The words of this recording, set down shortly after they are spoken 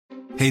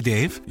Hey,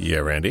 Dave. Yeah,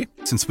 Randy.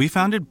 Since we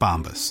founded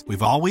Bombas,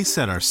 we've always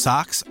said our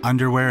socks,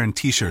 underwear, and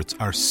T-shirts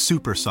are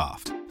super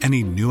soft.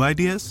 Any new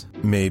ideas?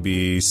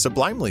 Maybe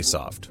sublimely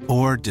soft.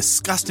 Or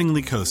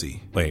disgustingly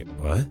cozy. Wait,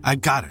 what? I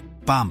got it.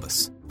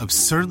 Bombas.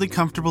 Absurdly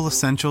comfortable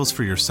essentials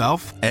for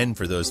yourself and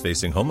for those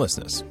facing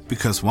homelessness.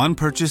 Because one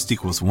purchased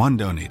equals one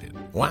donated.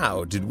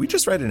 Wow, did we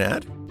just write an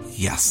ad?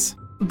 Yes.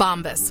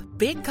 Bombas.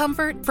 Big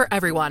comfort for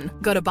everyone.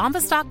 Go to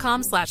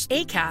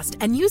bombas.com/ACAST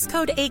and use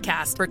code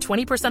ACAST for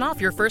 20%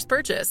 off your first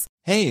purchase.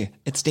 Hey,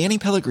 it's Danny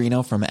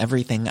Pellegrino from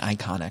Everything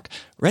Iconic.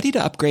 Ready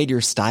to upgrade your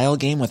style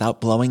game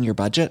without blowing your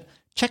budget?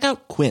 Check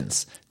out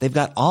Quince. They've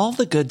got all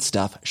the good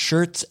stuff,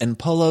 shirts and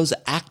polos,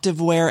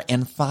 activewear,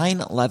 and fine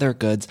leather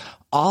goods,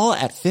 all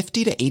at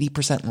 50 to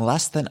 80%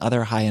 less than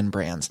other high-end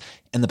brands.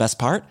 And the best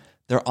part?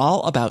 They're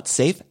all about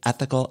safe,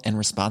 ethical, and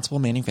responsible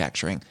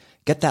manufacturing.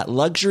 Get that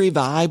luxury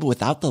vibe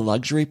without the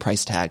luxury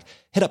price tag.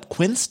 Hit up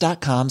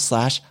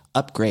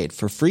quince.com/upgrade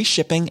for free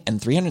shipping and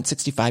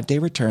 365-day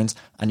returns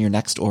on your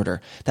next order.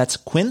 That's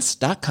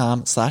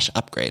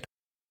quince.com/upgrade.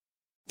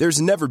 There's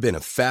never been a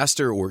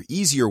faster or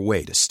easier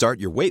way to start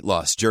your weight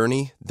loss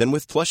journey than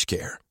with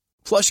PlushCare.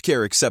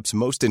 PlushCare accepts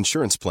most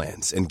insurance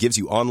plans and gives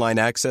you online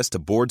access to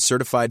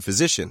board-certified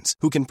physicians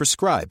who can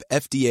prescribe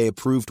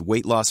FDA-approved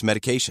weight loss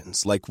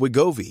medications like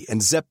Wegovy and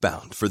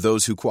Zepbound for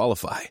those who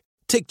qualify.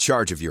 Take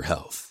charge of your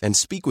health and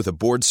speak with a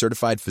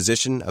board-certified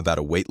physician about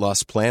a weight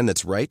loss plan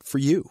that's right for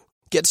you.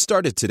 Get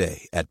started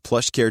today at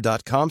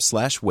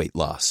plushcare.com/weight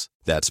loss.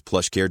 That's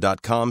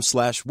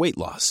plushcare.com/weight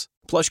loss.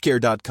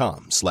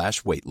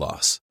 plushcare.com/weight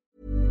loss.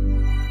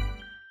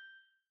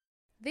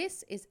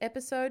 This is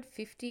episode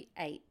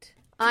 58.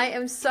 I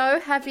am so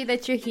happy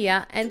that you're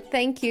here and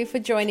thank you for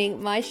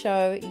joining my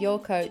show, your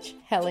coach,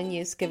 Helen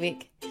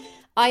Yuskovic.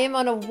 I am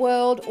on a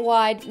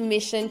worldwide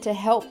mission to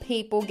help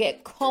people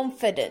get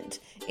confident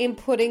in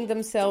putting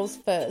themselves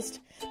first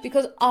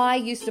because I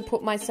used to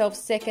put myself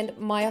second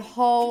my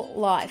whole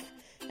life.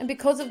 And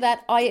because of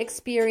that, I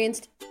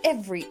experienced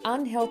every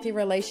unhealthy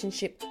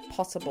relationship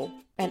possible.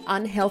 An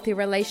unhealthy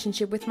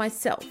relationship with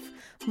myself,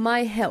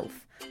 my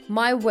health,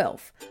 my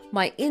wealth,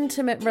 my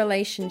intimate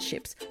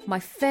relationships, my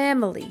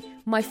family,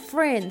 my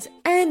friends,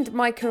 and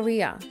my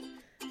career.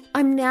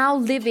 I'm now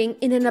living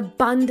in an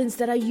abundance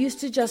that I used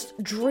to just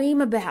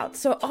dream about.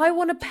 So I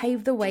want to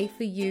pave the way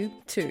for you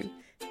too.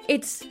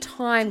 It's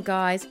time,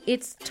 guys.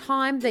 It's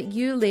time that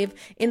you live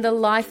in the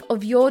life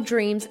of your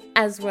dreams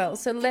as well.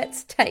 So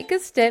let's take a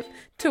step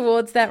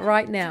towards that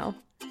right now.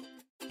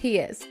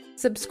 P.S.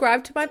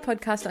 Subscribe to my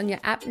podcast on your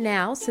app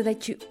now so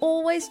that you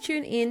always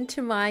tune in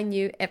to my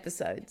new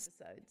episodes.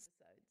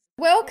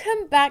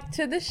 Welcome back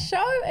to the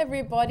show,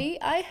 everybody.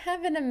 I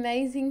have an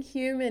amazing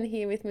human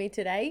here with me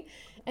today,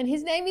 and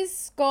his name is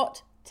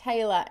Scott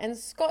Taylor. And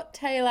Scott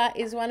Taylor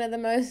is one of the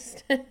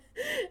most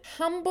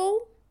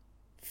humble,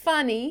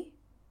 funny,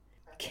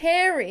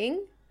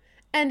 caring,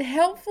 and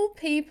helpful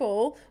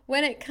people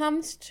when it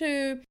comes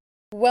to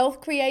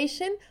wealth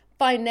creation,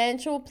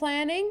 financial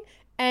planning,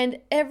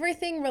 and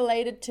everything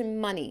related to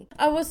money.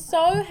 I was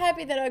so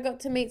happy that I got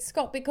to meet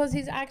Scott because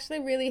he's actually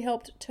really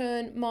helped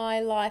turn my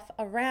life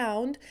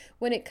around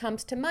when it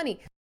comes to money.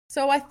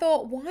 So I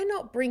thought, why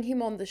not bring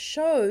him on the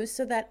show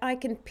so that I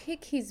can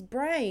pick his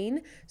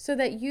brain so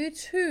that you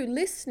too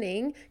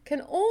listening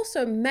can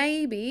also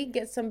maybe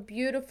get some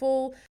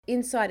beautiful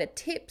insider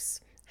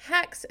tips,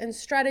 hacks and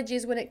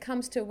strategies when it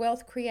comes to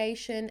wealth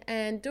creation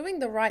and doing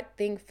the right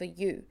thing for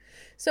you.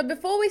 So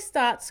before we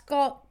start,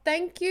 Scott,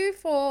 thank you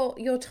for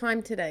your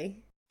time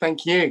today.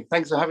 Thank you.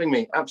 Thanks for having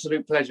me.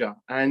 Absolute pleasure.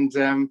 And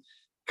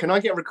can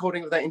I get a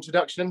recording of that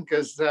introduction?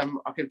 Because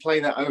I could play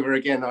that over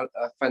again.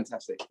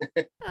 Fantastic.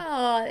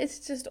 It's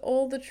just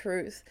all the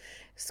truth.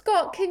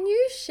 Scott, can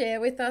you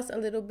share with us a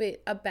little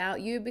bit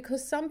about you?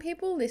 Because some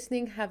people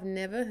listening have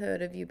never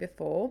heard of you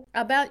before,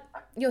 about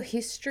your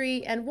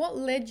history and what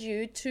led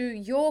you to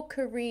your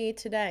career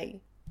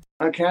today.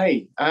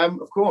 Okay,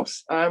 of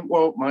course.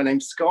 Well, my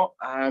name's Scott.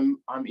 I'm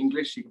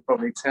English, you can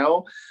probably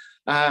tell.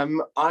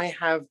 I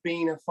have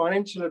been a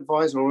financial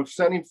advisor, or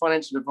certainly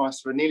financial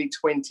advice for nearly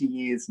 20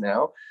 years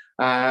now.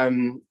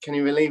 Can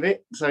you believe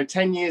it? So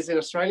 10 years in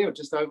Australia, or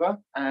just over,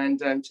 and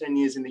 10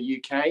 years in the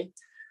UK.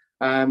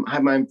 I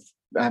had my own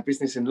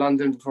business in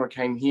London before I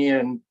came here,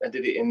 and I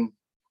did it in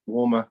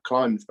warmer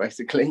climates,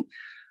 basically.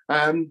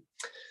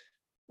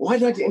 Why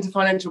did I get into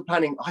financial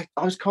planning? I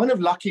was kind of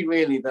lucky,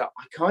 really, that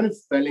I kind of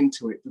fell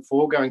into it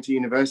before going to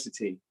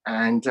university.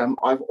 And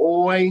I've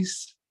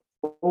always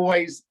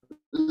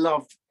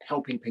loved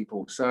helping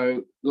people.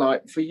 So,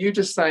 like, for you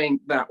just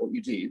saying that, what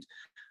you did,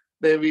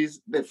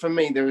 for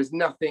me, there is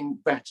nothing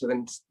better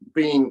than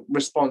being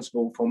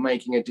responsible for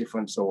making a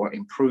difference or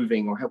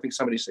improving or helping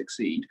somebody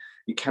succeed.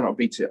 You cannot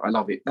beat it. I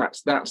love it.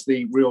 That's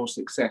the real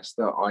success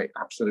that I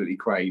absolutely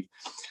crave.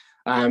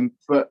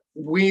 But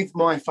with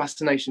my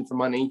fascination for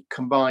money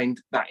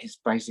combined, that is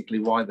basically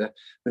why the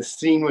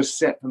scene was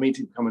set for me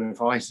to become an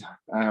advisor.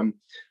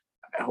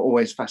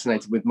 Always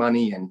fascinated with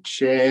money and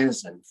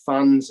shares and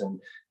funds and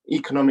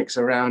economics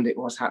around it,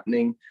 what's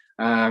happening.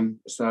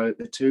 So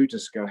the two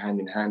just go hand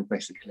in hand,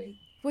 basically.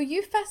 Were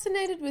you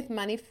fascinated with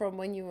money from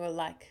when you were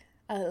like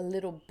a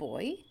little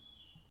boy?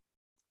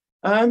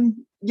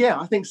 Yeah,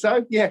 I think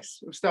so.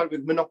 Yes, we started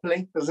with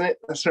Monopoly, doesn't it?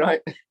 That's right.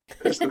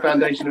 That's the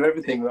foundation of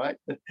everything, right?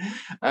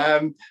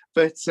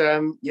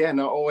 Yeah,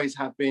 no, always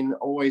have been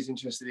always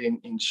interested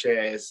in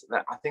shares.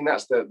 I think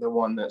that's the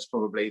one that's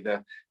probably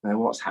the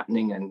what's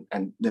happening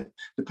and the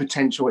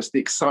potential. It's the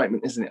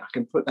excitement, isn't it? I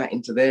can put that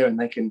into there, and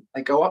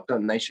they go up,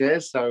 don't they?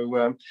 Shares.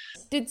 So,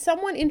 did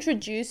someone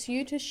introduce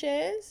you to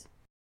shares?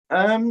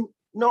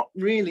 Not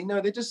really. No,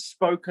 they're just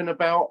spoken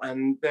about,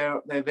 and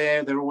they're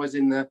there. They're always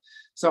in the.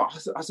 So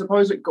I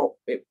suppose it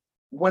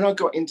when I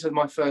got into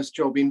my first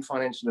job in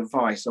financial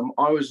advice.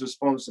 I was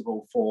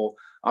responsible for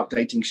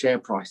updating share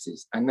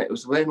prices, and it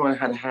was then when I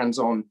had a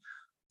hands-on,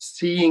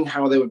 seeing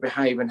how they would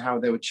behave and how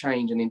they would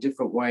change, and in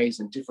different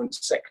ways and different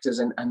sectors,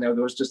 and there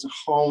was just a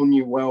whole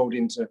new world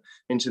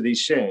into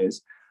these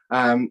shares.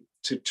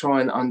 To try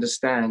and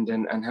understand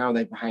and how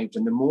they behaved.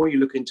 And the more you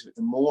look into it,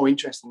 the more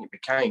interesting it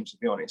became, to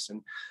be honest.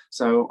 And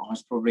so I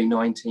was probably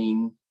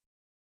 19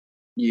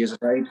 years of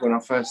age when I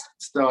first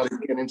started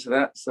getting into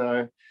that.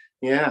 So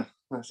yeah,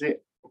 that's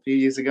it, a few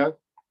years ago.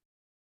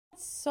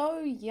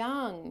 So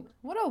young.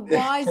 What a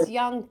wise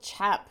young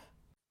chap.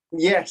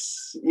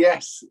 Yes.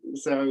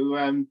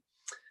 So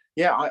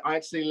yeah, I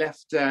actually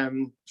left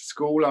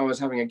school. I was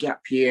having a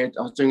gap year.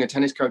 I was doing a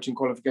tennis coaching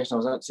qualification. I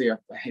was actually a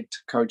head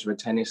coach of a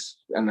tennis,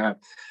 and I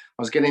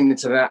was getting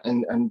into that.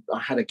 And I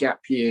had a gap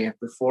year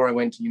before I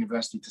went to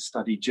university to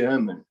study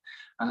German.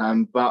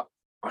 But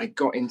I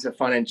got into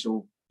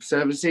financial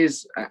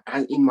services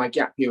in my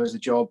gap year as a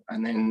job,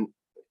 and then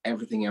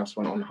everything else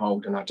went on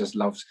hold. And I just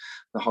loved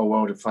the whole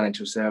world of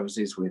financial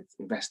services, with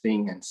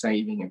investing and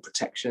saving and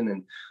protection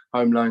and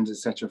home loans,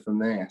 etc. from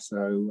there.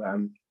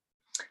 So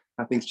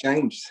nothing's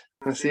changed.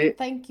 That's it.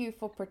 Thank you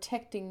for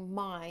protecting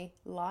my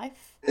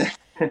life.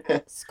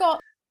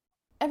 Scott,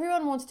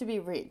 everyone wants to be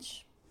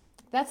rich.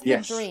 That's the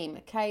dream,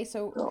 okay?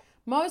 So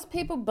most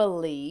people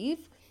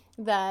believe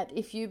that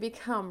if you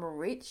become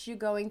rich, you're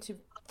going to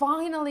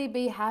finally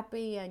be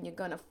happy and you're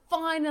going to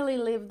finally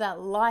live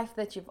that life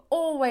that you've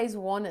always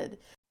wanted.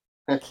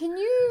 Can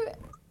you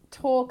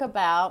talk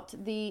about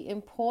the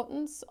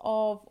importance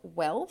of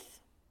wealth?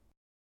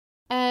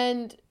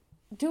 And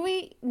do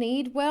we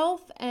need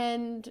wealth?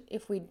 And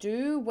if we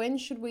do, when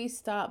should we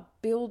start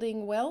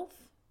building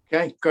wealth?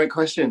 Okay, great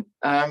question.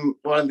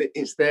 Well,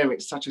 it's there.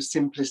 It's such a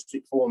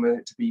simplistic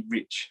formula to be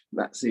rich.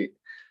 That's it,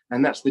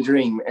 and that's the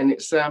dream. And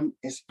it's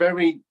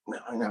very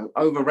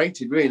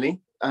overrated,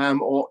 really,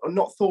 or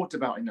not thought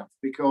about enough.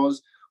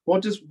 Because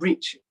what does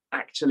rich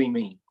actually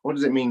mean? What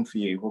does it mean for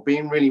you? Well,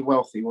 being really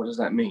wealthy, what does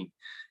that mean?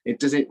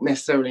 Does it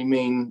necessarily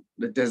mean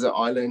the desert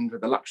island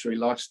with the luxury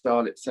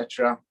lifestyle,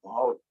 etc.?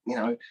 Well,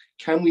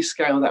 can we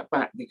scale that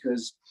back?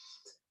 Because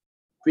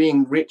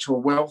being rich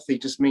or wealthy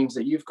just means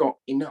that you've got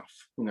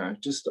enough.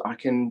 Just I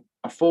can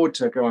afford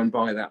to go and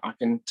buy that. I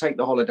can take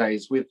the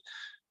holidays with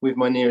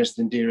my nearest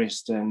and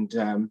dearest, and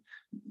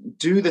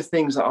do the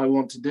things that I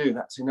want to do.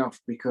 That's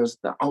enough, because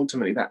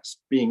ultimately that's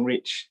being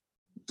rich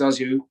does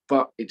you.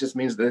 But it just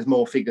means that there's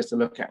more figures to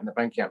look at in the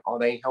bank account. Are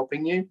they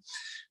helping you?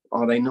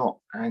 Are they not?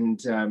 And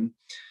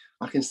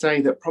I can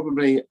say that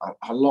probably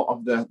a lot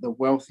of the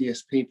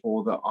wealthiest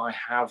people that I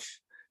have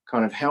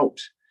kind of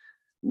helped,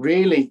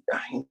 really,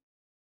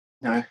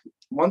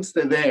 once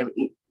they're there,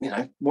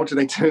 what do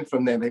they do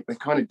from there? They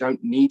kind of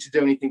don't need to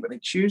do anything, but they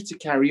choose to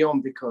carry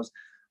on because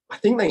I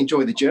think they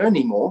enjoy the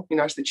journey more.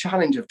 It's the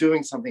challenge of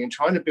doing something and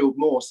trying to build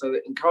more, so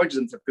that encourages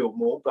them to build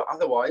more. But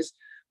otherwise,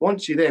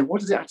 once you're there,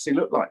 what does it actually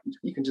look like?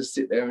 You can just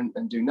sit there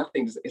and do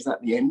nothing. Is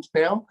that the end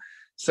now?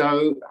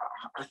 So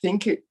I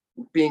think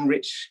being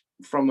rich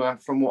from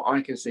what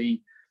I can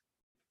see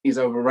is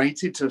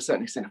overrated to a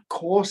certain extent. Of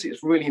course,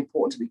 it's really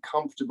important to be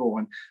comfortable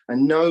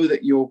and know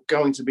that you're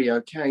going to be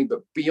okay.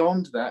 But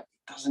beyond that,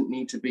 it doesn't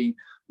need to be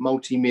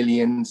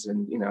multi-millions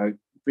and,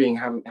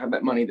 have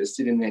that money that's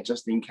sitting there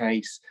just in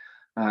case.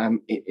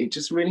 It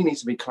just really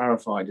needs to be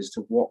clarified as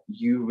to what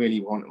you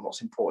really want and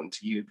what's important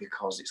to you,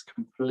 because it's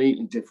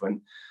completely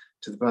different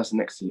to the person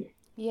next to you.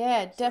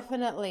 Yeah,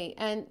 definitely.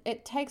 And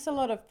it takes a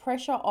lot of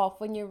pressure off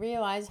when you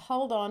realize,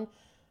 hold on,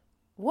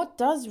 what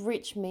does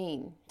rich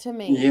mean to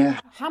me?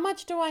 Yeah. How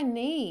much do I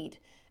need?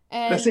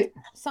 And that's it.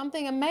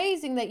 Something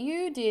amazing that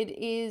you did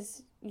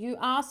is you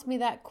asked me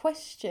that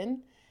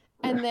question,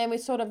 and then we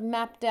sort of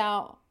mapped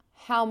out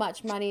how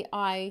much money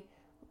I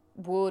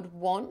would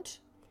want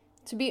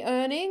to be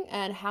earning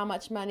and how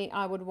much money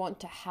I would want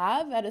to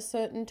have at a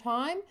certain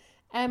time.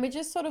 And we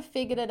just sort of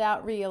figured it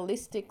out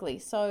realistically.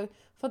 So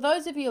for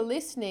those of you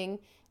listening,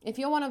 if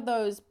you're one of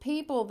those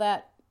people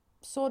that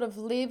sort of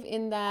live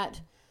in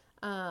that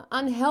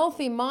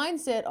unhealthy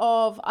mindset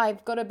of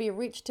I've got to be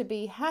rich to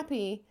be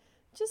happy,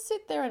 just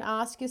sit there and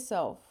ask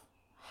yourself,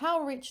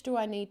 how rich do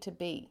I need to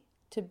be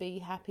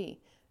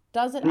happy?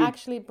 Does it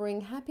actually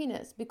bring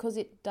happiness? Because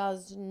it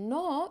does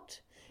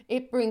not.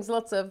 It brings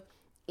lots of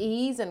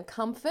ease and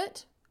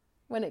comfort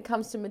when it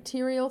comes to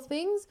material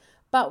things,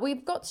 But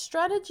we've got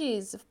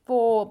strategies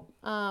for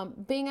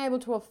being able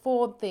to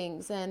afford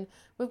things, and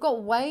we've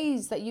got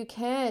ways that you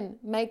can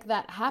make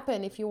that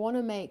happen if you want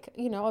to make,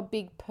 a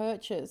big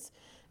purchase.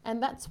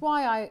 And that's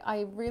why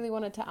I really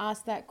wanted to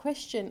ask that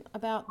question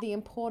about the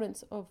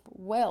importance of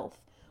wealth.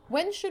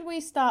 When should we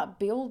start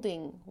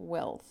building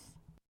wealth?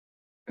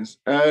 As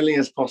early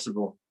as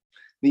possible.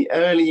 The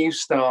earlier you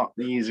start,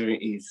 the easier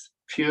it is,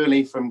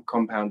 purely from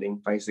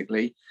compounding,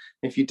 basically.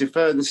 If you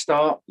defer the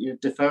start, you're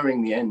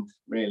deferring the end,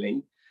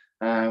 really.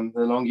 The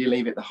longer you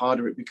leave it, the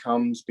harder it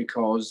becomes,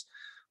 because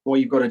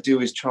what you've got to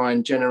do is try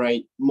and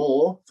generate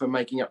more for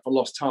making up for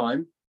lost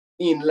time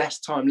in less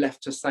time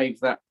left to save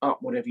that up,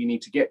 whatever you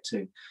need to get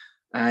to.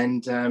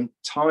 And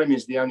time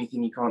is the only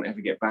thing you can't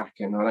ever get back.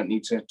 And I don't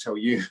need to tell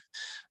you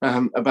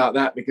about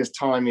that, because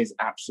time is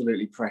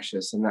absolutely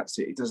precious, and that's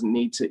it.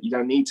 You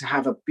don't need to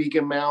have a big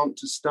amount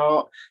to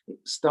start.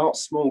 Start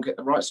small, get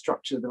the right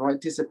structure, the right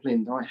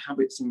discipline, the right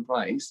habits in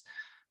place.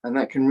 And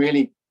that can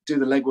really do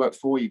the legwork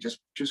for you,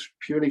 just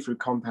purely through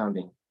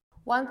compounding.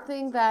 One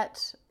thing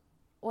that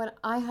when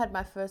I had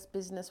my first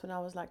business when I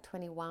was like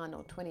 21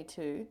 or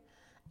 22,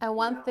 and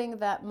one thing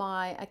that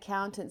my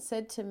accountant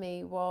said to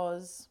me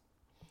was,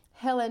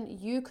 Helen,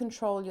 you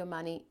control your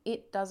money.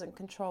 It doesn't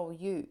control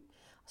you.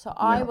 So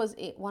I was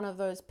one of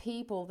those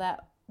people that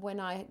when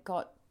I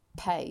got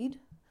paid,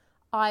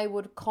 I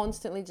would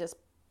constantly just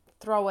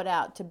throw it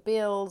out to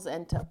bills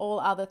and to all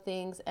other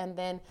things. And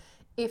then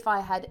if I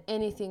had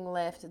anything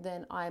left,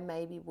 then I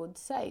maybe would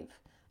save.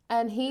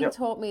 And he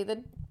taught me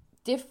the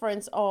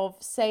difference of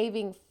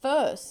saving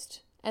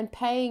first and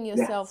paying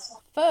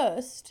yourself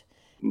first,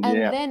 and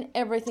then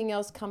everything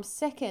else comes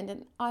second.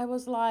 And I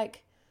was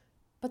like,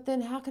 but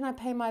then how can I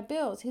pay my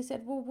bills? He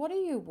said, well, what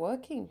are you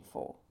working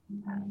for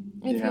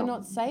if you're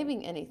not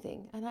saving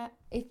anything? And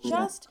it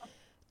just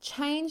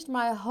changed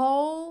my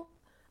whole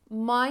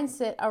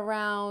mindset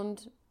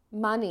around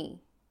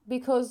money,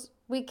 because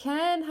we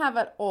can have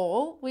it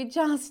all. We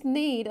just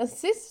need a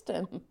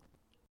system.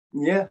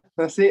 Yeah,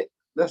 that's it.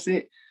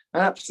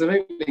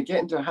 Absolutely. Get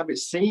into a habit.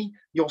 See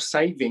your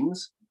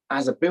savings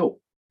as a bill.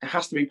 It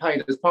has to be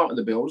paid as part of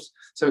the bills.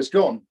 So it's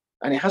gone.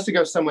 And it has to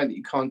go somewhere that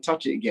you can't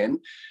touch it again.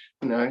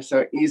 So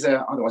it is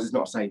otherwise it's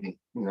not saving,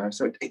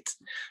 so it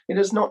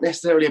is not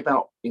necessarily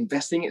about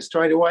investing it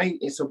straight away.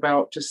 It's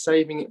about just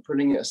saving it,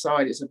 putting it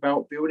aside. It's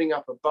about building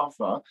up a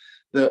buffer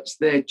that's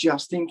there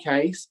just in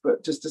case,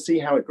 but just to see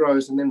how it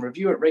grows, and then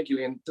review it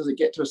regularly. And does it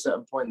get to a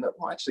certain point that,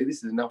 well, actually,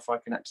 this is enough, I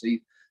can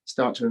actually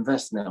start to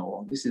invest now,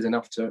 or this is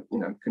enough to,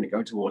 can it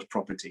go towards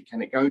property?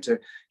 Can it go to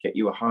get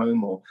you a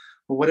home, or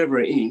whatever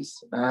it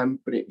is?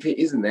 But if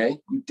it isn't there,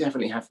 you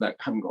definitely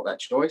haven't got that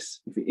choice.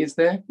 If it is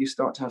there, you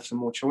start to have some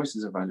more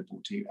choices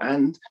available to you,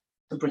 and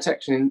the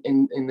protection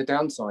in the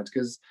downsides,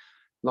 because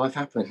life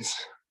happens.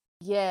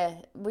 Yeah,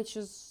 which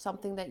is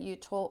something that you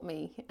taught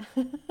me.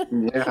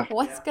 Yeah.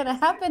 What's going to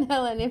happen,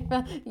 Helen, if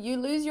you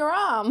lose your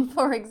arm,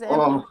 for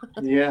example?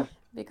 Oh, yeah.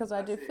 Because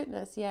I do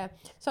fitness, yeah.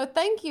 So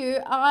thank you.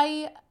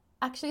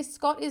 Actually,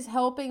 Scott is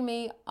helping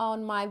me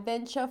on my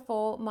venture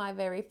for my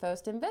very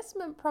first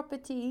investment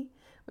property,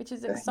 which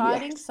is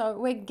exciting. Yes. So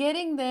we're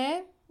getting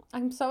there.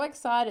 I'm so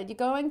excited. You're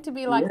going to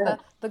be like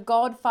the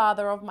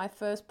godfather of my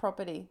first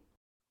property.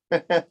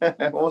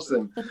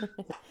 Awesome.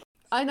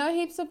 I know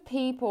heaps of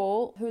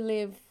people who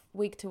live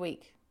week to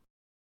week,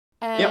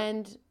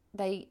 and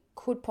they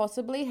could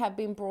possibly have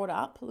been brought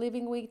up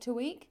living week to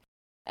week.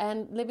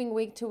 And living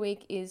week to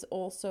week is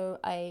also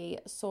a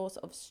source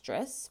of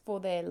stress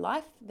for their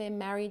life, their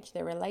marriage,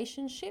 their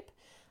relationship,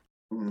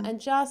 and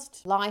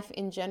just life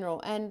in general.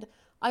 And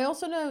I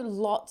also know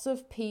lots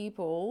of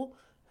people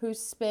who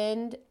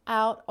spend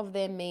out of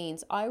their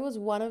means. I was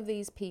one of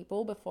these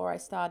people before I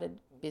started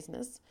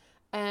business,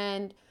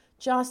 and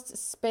just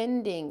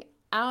spending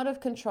out of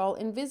control,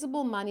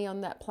 invisible money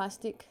on that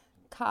plastic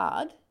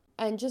card,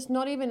 and just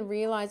not even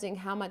realizing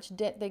how much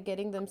debt they're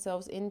getting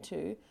themselves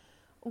into.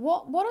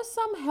 What are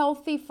some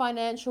healthy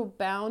financial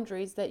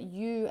boundaries that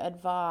you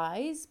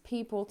advise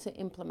people to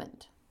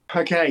implement?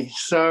 Okay,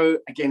 so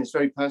again, it's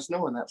very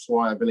personal, and that's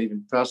why I believe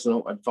in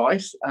personal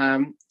advice.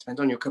 Depends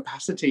on your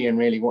capacity and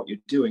really what you're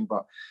doing,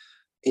 but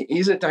it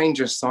is a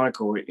dangerous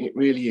cycle. It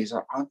really is.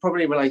 I'd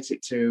probably relate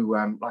it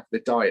to like the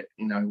diet.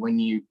 When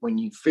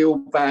you feel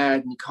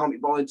bad and you can't be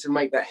bothered to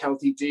make that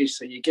healthy dish,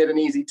 so you get an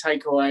easy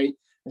takeaway.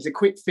 It's a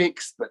quick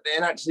fix, but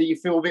then actually you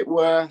feel a bit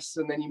worse,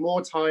 and then you're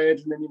more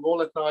tired, and then you're more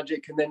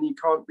lethargic, and then you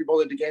can't be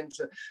bothered again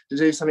to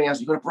do something else.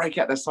 You've got to break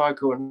out the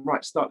cycle and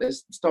start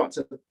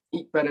to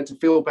eat better, to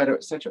feel better,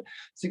 etc.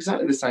 It's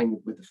exactly the same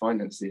with the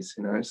finances,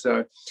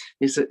 So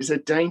it's a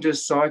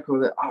dangerous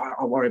cycle that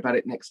I'll worry about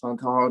it next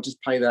month. I'll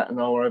just pay that,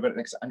 and I'll worry about it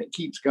next, and it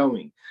keeps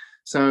going.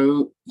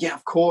 So yeah,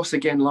 of course,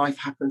 again, life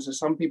happens. So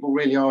some people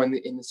really are in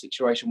the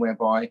situation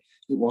whereby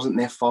it wasn't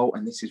their fault,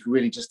 and this is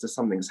really just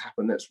something that's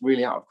happened that's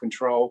really out of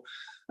control.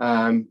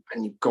 And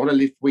you've got to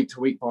live week to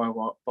week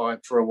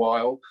for a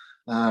while.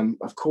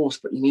 of course,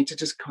 but you need to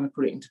just kind of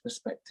put it into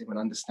perspective and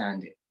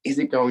understand it. Is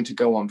it going to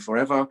go on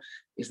forever?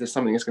 Is there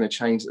something that's going to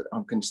change that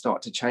I can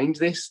start to change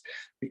this?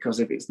 Because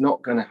if it's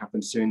not going to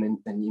happen soon,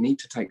 then you need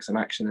to take some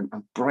action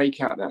and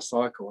break out that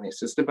cycle. And it's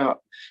just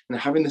about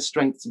having the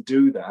strength to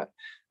do that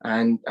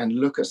and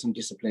look at some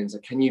disciplines.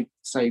 Can you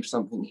save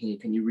something here?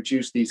 Can you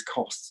reduce these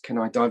costs? Can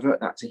I divert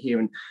that to here?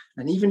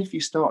 And even if you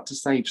start to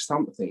save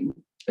something,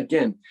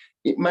 again,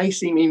 it may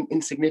seem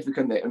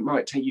insignificant, that it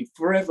might take you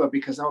forever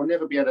because I'll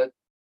never be able to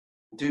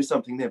do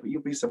something there, but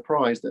you'll be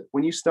surprised that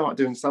when you start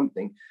doing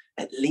something,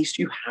 at least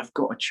you have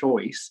got a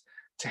choice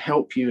to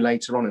help you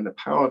later on. And the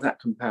power of that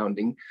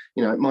compounding,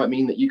 it might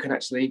mean that you can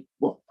actually,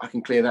 I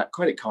can clear that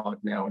credit card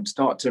now and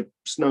start to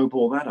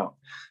snowball that up.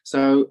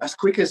 So as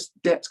quick as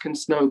debts can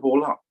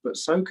snowball up, but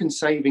so can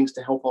savings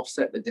to help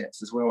offset the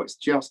debts as well. It's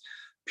just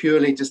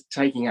purely just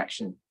taking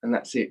action, and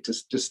that's it.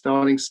 Just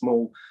starting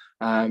small,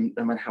 no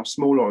matter how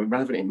small or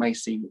irrelevant it may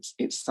seem,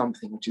 it's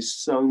something which is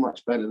so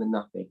much better than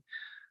nothing.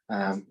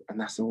 And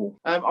that's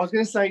all. I was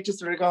going to say,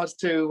 just in regards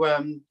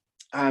to,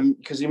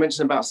 because you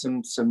mentioned about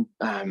some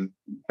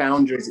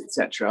boundaries,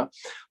 etc.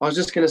 I was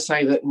just going to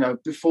say that,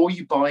 before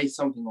you buy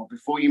something or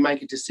before you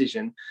make a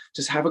decision,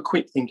 just have a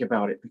quick think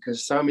about it,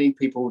 because so many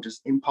people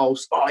just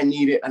impulse, I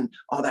need it, and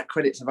that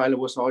credit's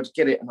available, so I'll just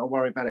get it and I'll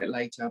worry about it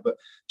later. But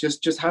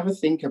just have a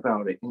think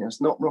about it.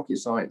 It's not rocket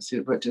science,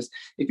 but just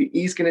if it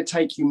is going to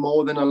take you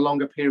more than a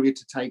longer period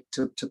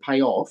to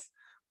pay off,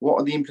 what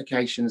are the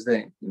implications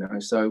then?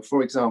 So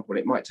for example,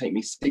 it might take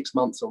me 6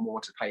 months or more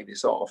to pay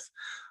this off.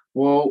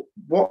 Well,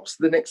 what's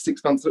the next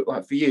 6 months look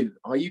like for you?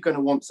 Are you going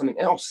to want something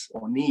else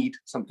or need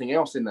something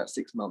else in that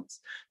 6 months?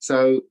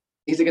 So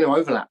is it going to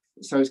overlap?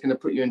 So it's going to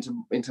put you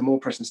into more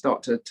pressure and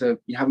start to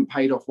you haven't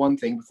paid off one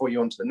thing before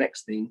you're on to the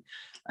next thing,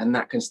 and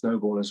that can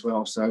snowball as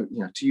well. So,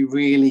 do you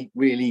really,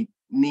 really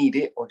need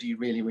it, or do you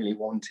really, really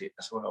want it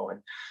as well?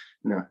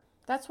 And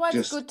that's why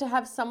it's good to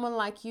have someone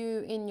like you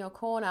in your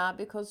corner,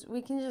 because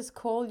we can just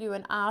call you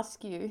and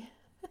ask you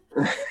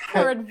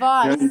for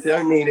advice. You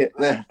don't need it.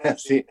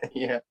 That's it.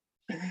 Yeah.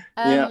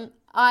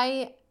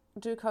 I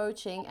do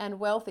coaching, and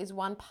wealth is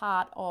one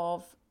part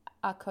of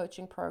a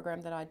coaching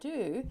program that I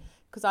do,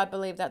 because I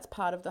believe that's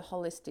part of the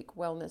holistic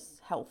wellness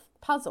health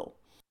puzzle.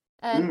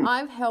 And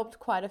I've helped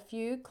quite a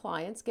few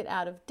clients get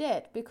out of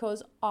debt,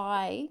 because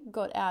I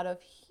got out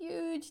of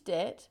huge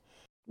debt.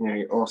 Yeah,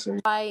 you're awesome.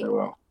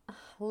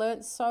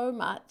 Learned so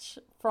much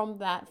from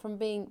that, from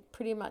being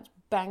pretty much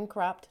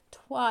bankrupt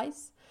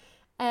twice.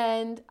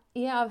 And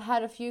I've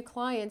had a few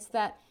clients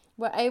that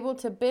were able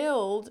to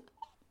build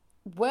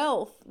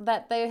wealth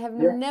that they have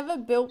never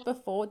built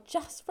before,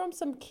 just from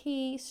some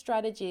key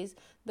strategies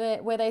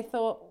where they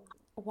thought,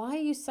 why are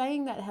you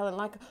saying that, Helen?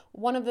 Like,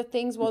 one of the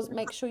things was,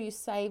 make sure you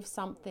save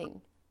something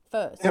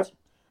first.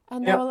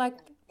 And they were like,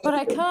 but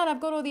I can't,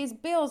 I've got all these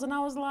bills. And I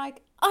was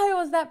like, I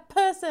was that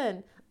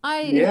person.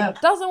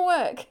 It doesn't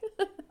work.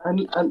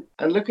 and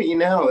look at you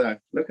now, though.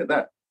 Look at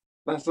that.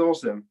 That's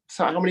awesome.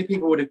 So how many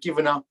people would have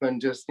given up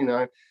and just,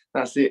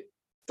 that's it,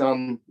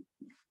 done?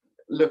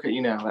 Look at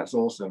you now. That's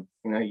awesome.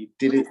 You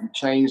did it, you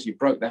changed, you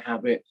broke the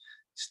habit,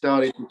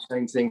 started to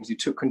change things, you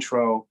took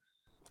control.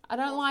 I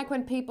don't like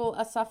when people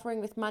are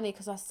suffering with money,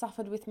 because I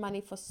suffered with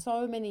money for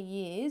so many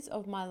years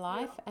of my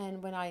life.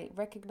 And when I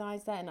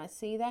recognize that and I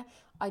see that,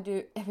 I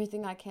do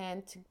everything I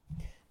can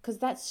because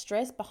that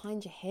stress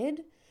behind your head,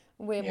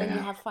 when you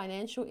have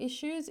financial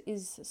issues,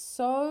 is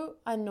so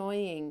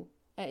annoying.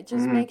 It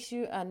just makes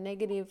you a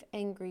negative,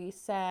 angry,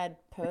 sad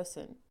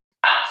person.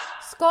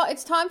 Scott,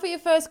 it's time for your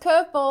first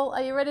curveball.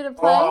 Are you ready to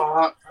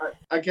play?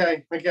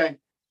 Okay.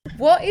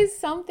 What is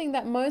something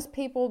that most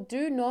people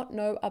do not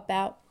know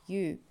about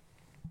you?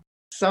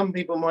 Some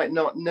people might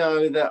not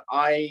know that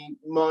I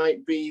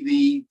might be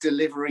the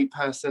delivery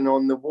person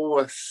on the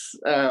Woolworths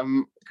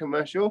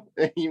commercial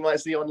you might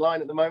see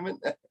online at the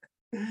moment.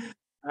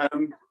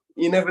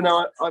 You never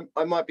know.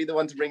 I might be the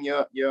one to bring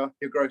your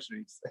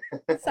groceries.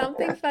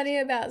 Something funny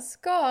about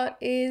Scott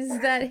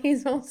is that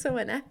he's also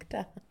an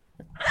actor.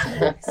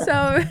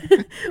 So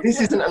this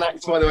isn't an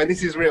act, by the way.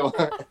 This is real.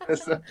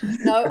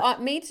 No,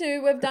 me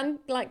too. We've done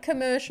like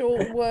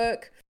commercial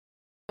work,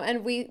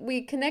 and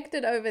we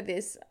connected over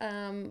this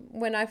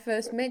when I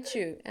first met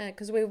you,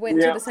 because we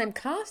went to the same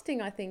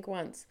casting, I think,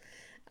 once.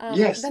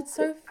 Yes, that's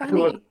so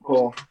funny.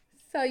 Cool.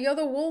 So you're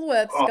the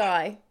Woolworths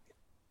guy.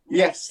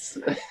 Yes.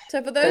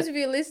 So for those of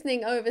you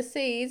listening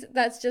overseas,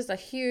 that's just a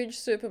huge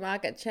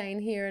supermarket chain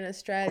here in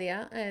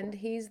Australia, and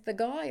he's the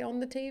guy on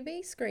the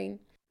TV screen.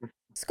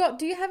 Scott,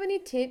 do you have any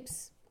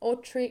tips or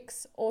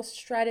tricks or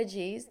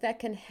strategies that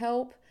can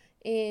help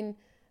in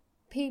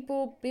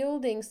people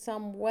building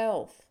some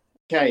wealth?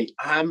 Okay.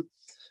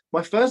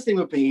 My first thing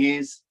would be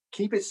is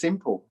keep it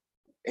simple.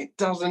 It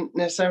doesn't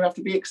necessarily have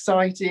to be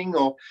exciting,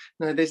 or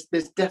there's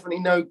definitely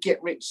no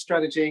get rich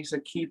strategy. So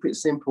keep it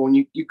simple, and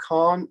you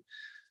can't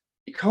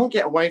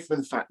get away from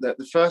the fact that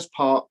the first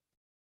part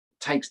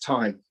takes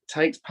time,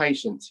 takes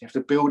patience. You have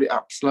to build it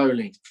up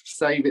slowly,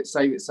 save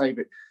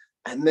it.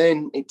 And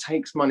then it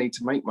takes money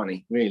to make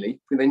money, really.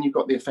 And then you've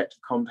got the effect of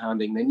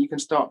compounding. Then you can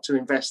start to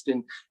invest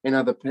in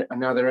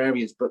other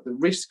areas. But the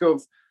risk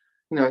of,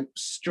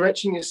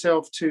 stretching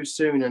yourself too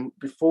soon, and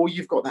before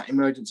you've got that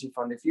emergency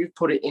fund, if you've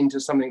put it into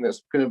something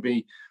that's going to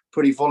be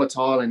pretty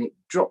volatile and it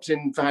drops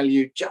in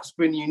value just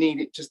when you need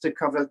it, just to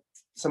cover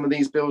some of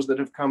these bills that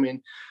have come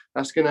in,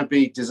 that's going to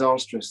be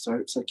disastrous.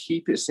 So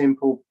keep it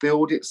simple,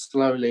 build it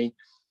slowly,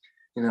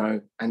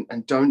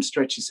 and don't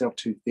stretch yourself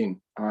too thin.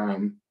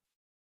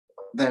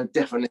 They're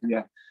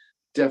definitely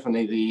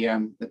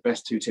the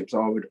best two tips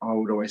I would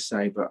always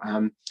say. But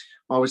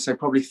I would say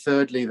probably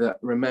thirdly that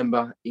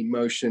remember,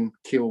 emotion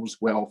kills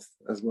wealth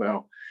as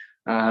well.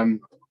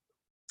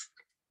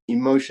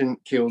 Emotion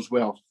kills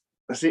wealth.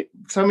 That's it.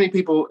 So many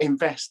people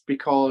invest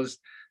because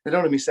they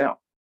don't want to miss out.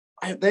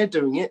 They're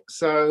doing it,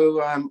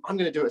 so I'm going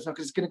to do it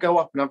because it's going to go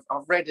up. And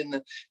I've read in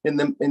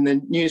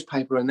the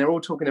newspaper, and they're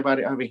all talking about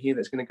it over here.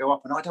 That's going to go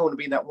up, and I don't want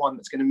to be that one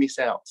that's going to miss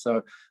out.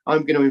 So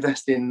I'm going to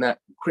invest in that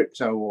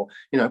crypto, or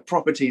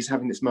properties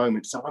having this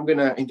moment. So I'm going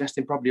to invest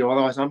in property, or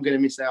otherwise I'm going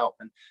to miss out.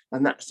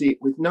 And that's it,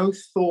 with no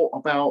thought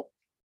about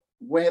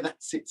where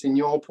that sits in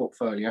your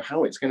portfolio,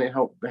 how it's going to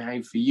help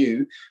behave for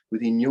you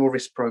within your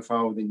risk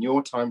profile, within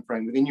your time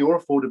frame, within your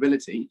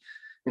affordability.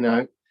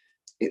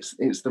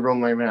 It's the wrong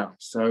way around.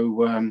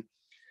 So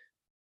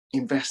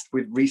invest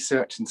with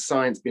research and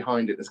science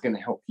behind it that's going to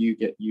help you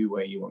get you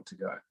where you want to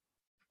go.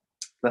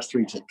 That's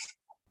 3 tips.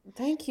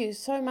 Thank you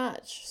so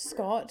much,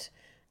 Scott.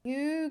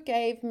 You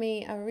gave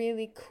me a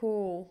really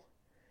cool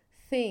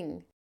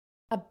thing,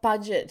 a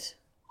budget.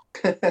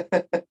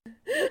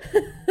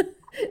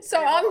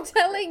 So I'm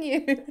telling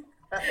you,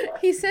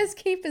 he says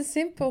keep it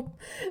simple.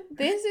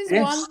 This is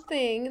one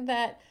thing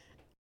that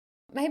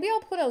maybe I'll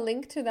put a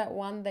link to that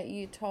one that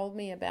you told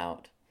me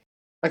about.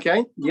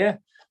 Okay, yeah.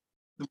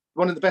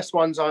 One of the best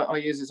ones I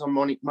use is on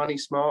Money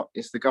Smart.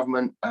 It's the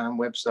government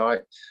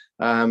website.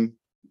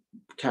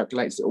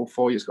 Calculates it all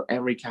for you. It's got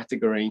every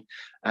category.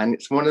 And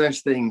it's one of those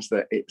things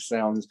that it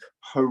sounds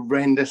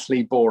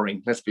horrendously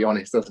boring. Let's be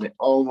honest, doesn't it?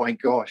 Oh my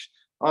gosh.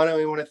 I don't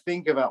even want to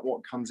think about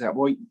what comes out.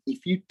 Well,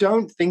 if you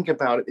don't think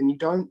about it, then you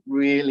don't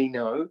really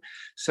know.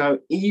 So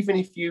even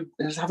if you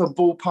just have a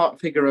ballpark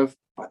figure of,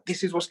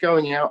 this is what's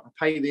going out, I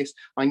pay this,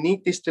 I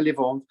need this to live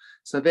on,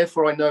 so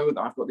therefore I know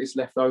that I've got this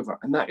left over.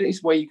 And that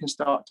is where you can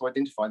start to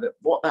identify that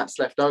what that's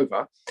left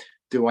over,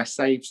 do I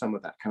save some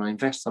of that? Can I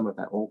invest some of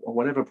that? Or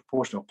whatever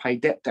proportion, or pay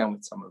debt down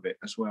with some of it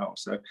as well.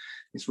 So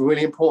it's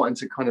really important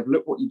to kind of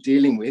look what you're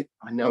dealing with.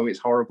 I know it's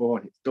horrible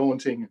and it's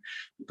daunting,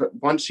 but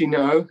once you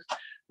know,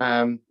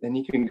 then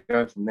you can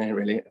go from there,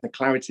 really. The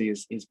clarity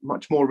is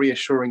much more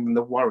reassuring than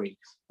the worry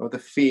or the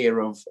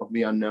fear of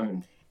the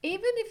unknown.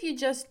 Even if you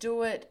just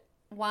do it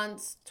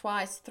once,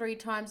 twice, 3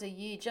 times a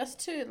year, just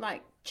to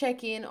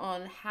check in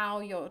on how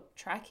you're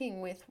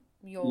tracking with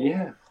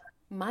your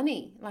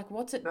money,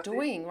 what's it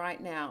doing right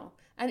now.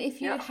 And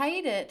if you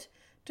hate it,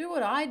 do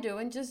what I do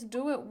and just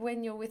do it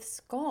when you're with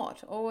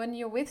Scott, or when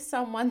you're with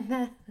someone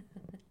that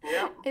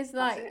is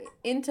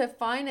into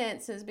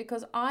finances,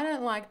 because I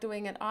don't like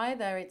doing it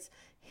either. It's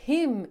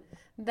him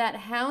that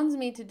hounds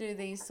me to do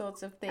these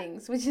sorts of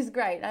things, which is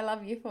great. I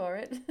love you for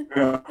it.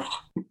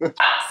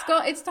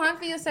 Scott, it's time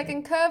for your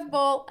second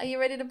curveball. Are you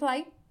ready to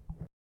play?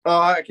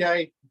 Oh,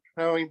 okay.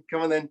 Come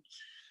on then.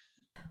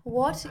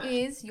 What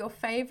is your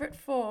favorite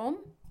form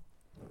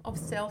of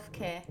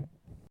self-care?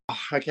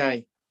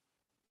 Okay.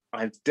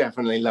 I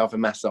definitely love a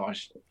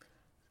massage.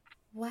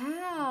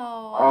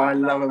 Wow. I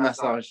love a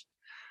massage.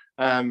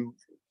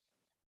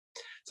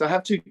 So I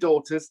have 2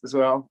 daughters as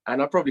well,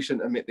 and I probably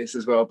shouldn't admit this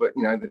as well, but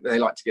they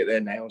like to get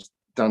their nails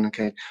done.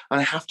 Okay, and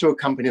I have to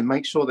accompany them,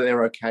 make sure that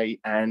they're okay,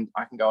 and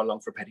I can go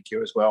along for a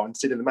pedicure as well and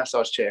sit in the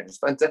massage chair. It's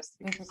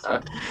fantastic.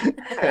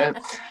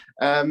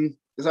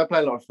 Because I play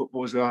a lot of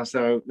football as well,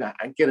 so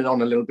I get it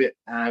on a little bit.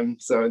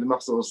 So the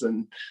muscles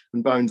and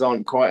bones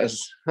aren't quite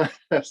as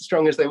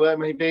strong as they were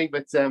maybe,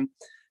 but a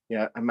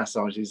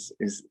massage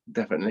is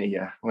definitely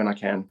when I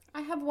can.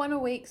 I have 1 a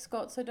week,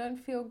 Scott, so don't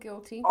feel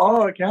guilty.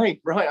 Oh,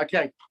 okay, right,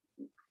 okay.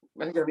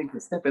 I'm going to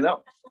step it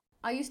up.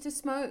 I used to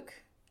smoke,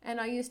 and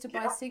I used to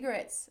buy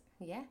cigarettes.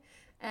 Yeah.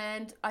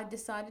 And I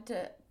decided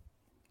to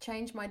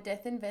change my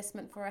death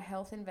investment for a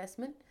health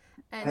investment.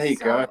 And there you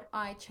go.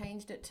 I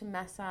changed it to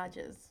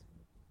massages.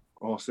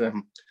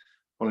 Awesome.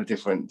 What a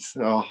difference.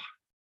 Oh.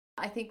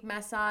 I think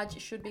massage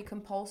should be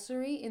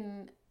compulsory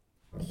in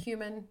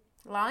human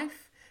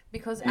life,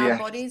 because our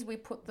bodies, we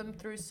put them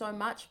through so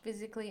much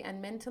physically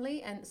and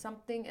mentally, and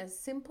something as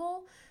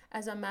simple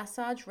as a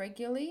massage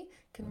regularly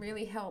can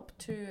really help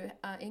to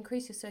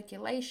increase your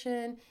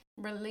circulation,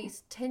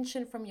 release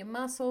tension from your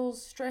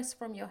muscles, stress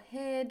from your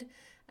head,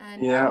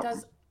 and it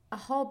does a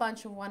whole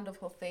bunch of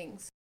wonderful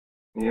things.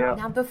 Yeah.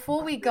 Now,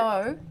 before we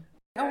go,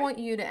 I want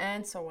you to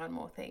answer one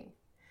more thing.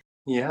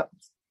 Yeah.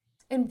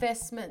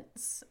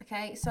 Investments.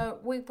 Okay, so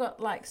we've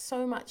got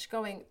so much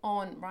going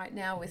on right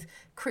now with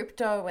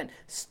crypto and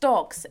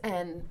stocks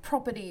and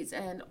properties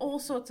and all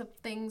sorts of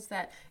things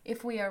that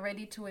if we are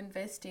ready to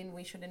invest in,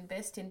 we should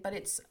invest in. But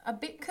it's a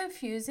bit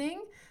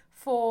confusing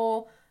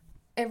for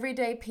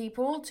everyday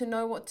people to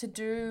know what to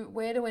do,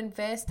 where to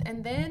invest.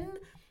 And then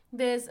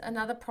there's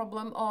another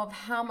problem of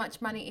how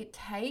much money it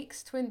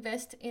takes to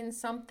invest in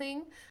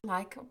something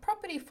like a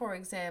property, for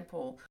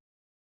example.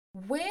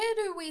 Where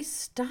do we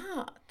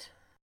start?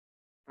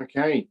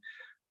 Okay.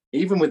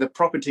 Even with a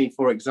property,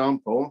 for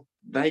example,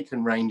 they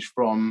can range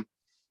from,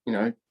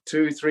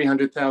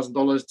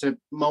 $200,000-$300,000 to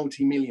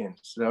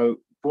multi-millions. So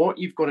what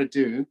you've got to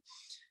do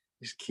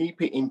is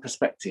keep it in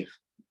perspective.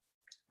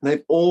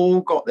 They've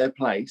all got their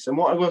place. And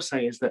what I will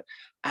say is that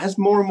as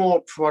more and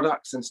more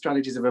products and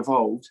strategies have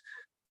evolved,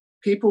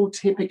 people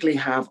typically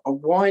have a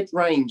wide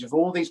range of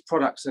all these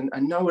products and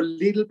know a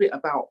little bit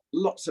about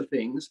lots of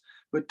things,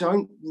 but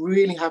don't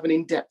really have an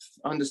in-depth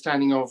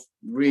understanding of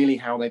really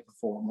how they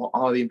perform. What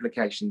are the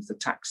implications, the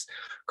tax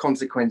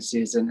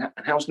consequences, and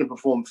how it's going to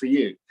perform for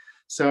you?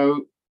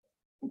 So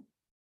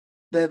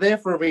they're there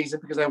for a reason,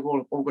 because they've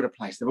all got a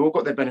place. They've all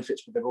got their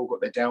benefits, but they've all got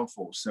their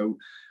downfalls. So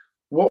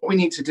what we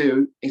need to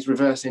do is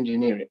reverse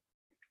engineer it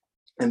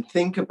and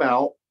think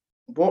about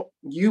what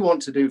you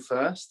want to do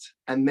first,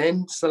 and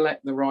then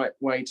select the right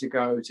way to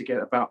go to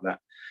get about that.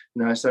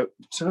 So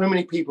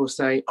many people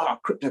say,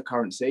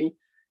 cryptocurrency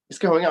is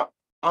going up,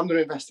 I'm going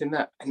to invest in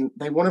that, and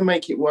they want to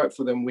make it work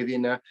for them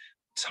within a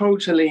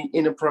totally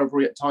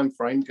inappropriate time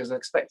frame, because they're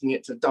expecting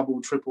it to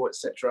double, triple,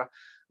 etc.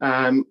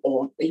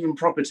 Or even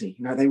property,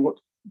 they want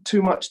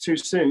too much too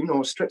soon,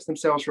 or stretch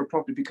themselves for a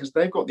property because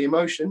they've got the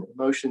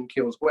emotion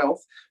kills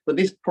wealth, but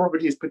this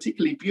property is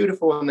particularly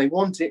beautiful and they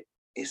want it.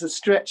 It's a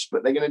stretch,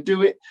 but they're going to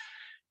do it.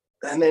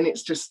 And then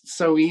it's just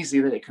so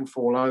easy that it can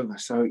fall over.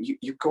 So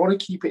you've got to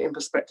keep it in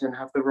perspective and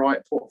have the right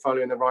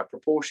portfolio in the right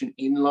proportion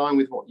in line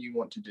with what you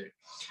want to do.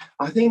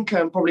 I think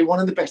probably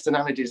one of the best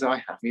analogies I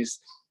have is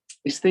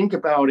think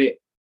about it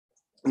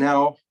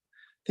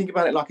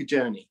like a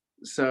journey.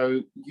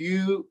 So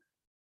you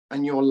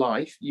and your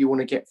life, you want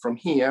to get from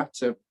here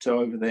to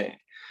over there.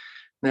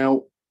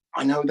 Now,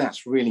 I know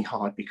that's really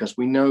hard, because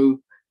we know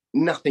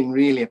nothing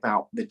really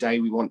about the day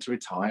we want to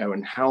retire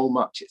and how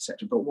much,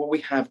 etc. But what we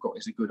have got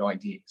is a good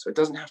idea. So it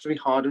doesn't have to be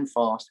hard and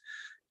fast.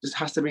 It just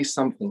has to be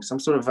some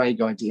sort of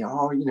vague idea. I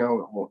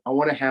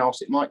want a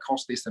house. It might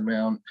cost this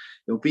amount.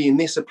 It'll be in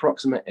this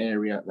approximate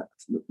area.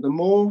 The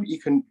more you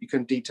can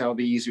detail,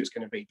 the easier it's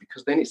going to be,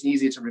 because then it's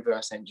easier to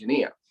reverse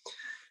engineer.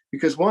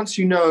 Because once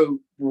you know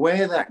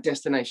where that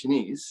destination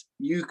is,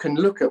 you can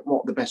look at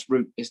what the best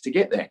route is to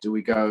get there. Do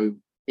we go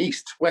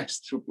east,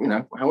 west,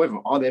 however,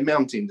 are there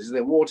mountains? Is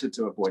there water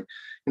to avoid?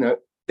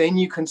 Then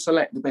you can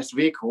select the best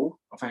vehicle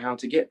for how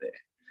to get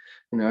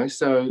there,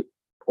 so,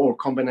 or a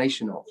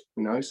combination of,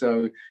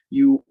 so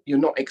you're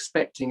not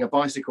expecting a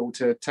bicycle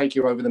to take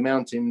you over the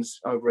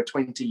mountains over a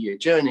 20-year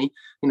journey.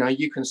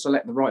 You can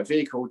select the right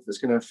vehicle that's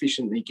going to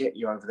efficiently get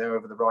you over there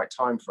over the right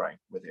time frame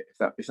with it,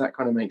 if that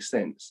kind of makes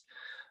sense.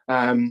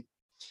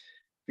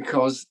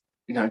 Because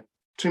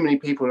too many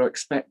people are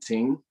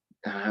expecting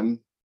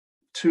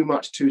too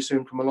much too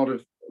soon from a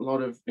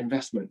lot of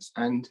investments,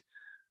 and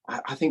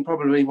I think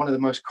probably one of the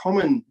most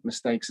common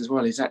mistakes as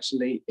well is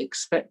actually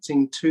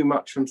expecting too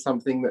much from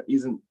something that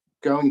isn't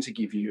going to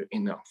give you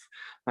enough.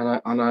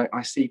 And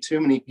I see too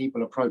many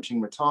people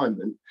approaching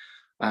retirement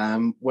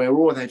where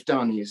all they've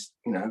done is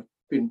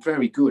been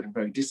very good and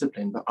very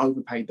disciplined, but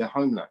overpaid their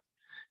home loan.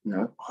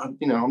 I'm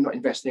not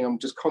investing. I'm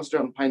just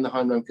concentrating on paying the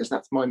home loan because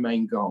that's my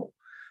main goal.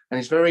 And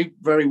it's very,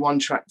 very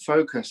one-track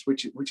focus,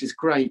 which is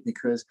great,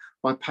 because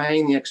by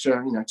paying the extra,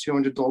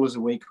 $200 a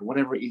week or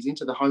whatever it is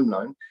into the home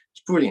loan,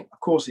 it's brilliant. Of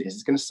course it is.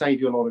 It's going to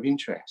save you a lot of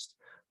interest.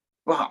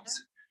 But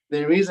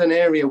there is an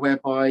area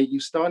whereby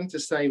you're starting to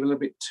save a little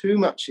bit too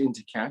much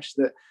into cash.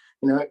 That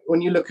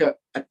when you look at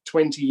a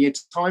 20-year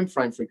time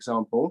frame, for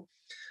example,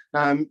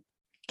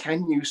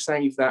 can you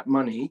save that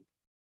money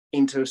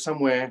into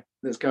somewhere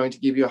that's going to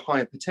give you a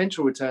higher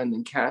potential return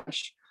than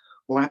cash?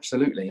 Well,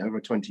 absolutely, over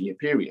a 20-year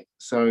period.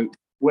 So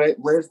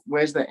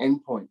where's the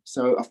end point?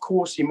 So of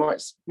course you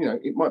might,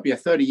 it might be a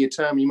 30-year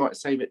term, you might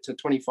save it to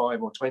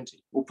 25 or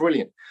 20. Well,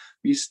 brilliant.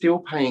 But you're still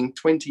paying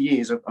 20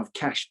 years of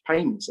cash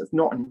payments. It's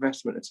not an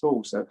investment at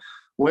all. So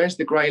where's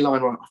the grey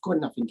line? Well, I've got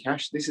enough in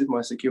cash. This is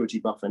my security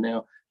buffer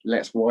now.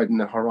 Let's widen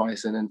the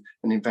horizon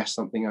and invest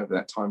something over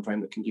that time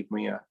frame that can give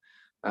me a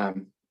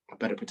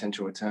better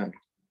potential return.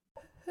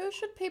 Who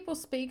should people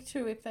speak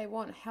to if they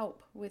want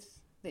help with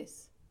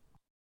this?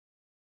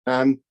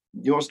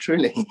 Yours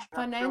truly.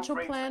 Financial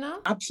planner?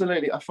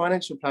 Absolutely, a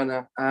financial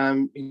planner.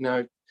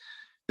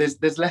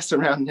 There's less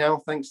around now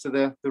thanks to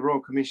the Royal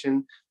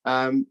Commission,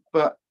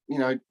 but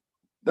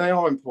they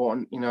are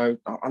important.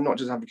 I'm not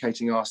just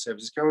advocating our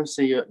services. Go and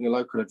see your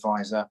local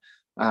advisor,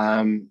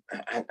 and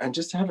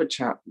just have a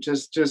chat.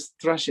 Just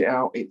thrash it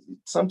out.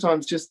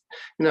 Sometimes just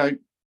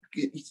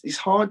it's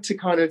hard to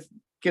kind of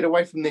get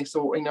away from this,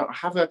 or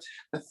have a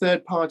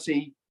third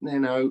party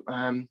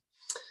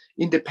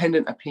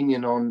independent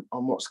opinion on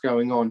what's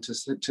going on,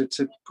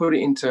 to put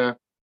it into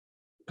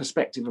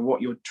perspective of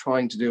what you're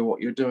trying to do, what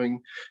you're doing.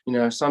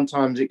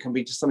 Sometimes it can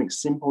be just something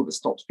simple that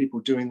stops people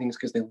doing things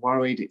because they're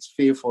worried, it's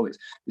fearful,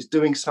 it's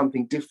doing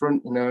something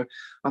different.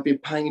 I've been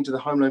paying into the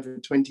home loan for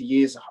 20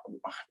 years.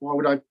 Why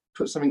would I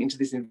put something into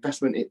this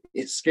investment.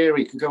 It's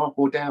scary. It can go up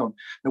or down.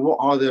 And what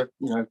are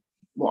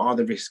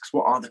the risks?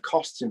 What are the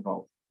costs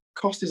involved?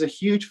 Cost is a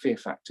huge fear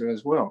factor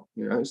as well,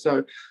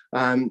 So,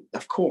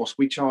 of course,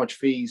 we charge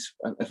fees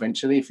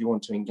eventually if you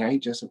want to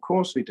engage us. Of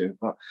course, we do.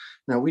 But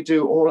we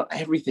do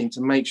everything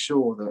to make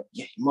sure that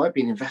it might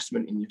be an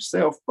investment in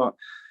yourself, but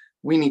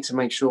we need to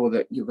make sure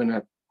that you're going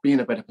to be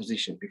in a better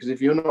position. Because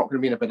if you're not going to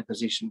be in a better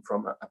position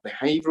from a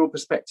behavioural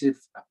perspective,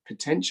 a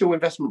potential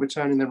investment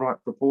return in the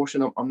right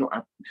proportion, I'm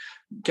not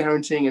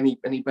guaranteeing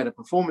any better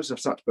performance of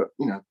such, but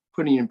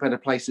putting you in better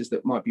places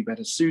that might be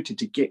better suited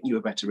to get you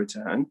a better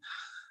return.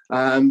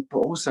 But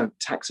also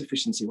tax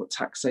efficiency. What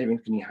tax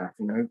savings can you have?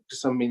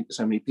 So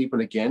many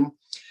people, again,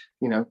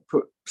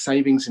 put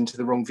savings into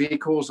the wrong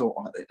vehicles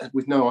or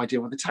with no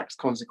idea what the tax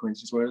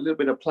consequences were. A little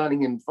bit of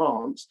planning in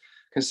advance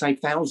can save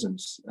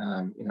thousands.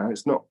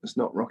 It's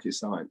not rocket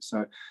science.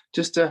 So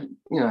just to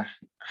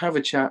have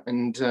a chat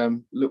and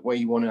look where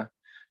you want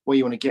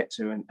to get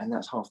to, and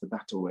that's half the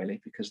battle really,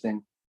 because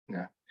then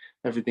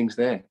everything's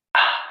there.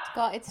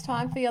 Scott, it's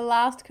time for your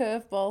last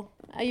curveball.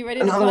 Are you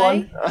ready to Another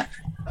play?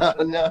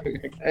 One? No,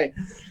 okay.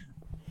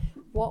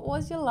 What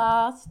was your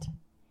last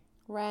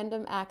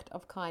random act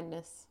of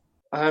kindness?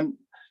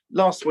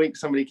 Last week,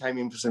 somebody came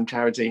in for some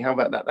charity. How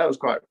about that? That was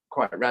quite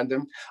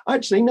random.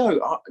 Actually,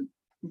 no,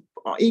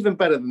 even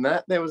better than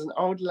that. There was an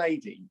old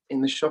lady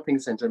in the shopping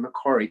centre,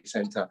 Macquarie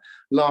Centre,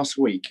 last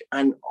week,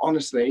 and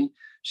honestly,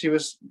 she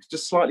was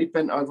just slightly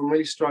bent over and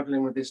really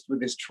struggling with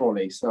this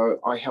trolley. So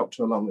I helped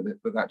her along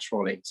with that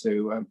trolley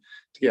to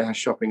get her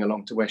shopping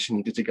along to where she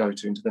needed to go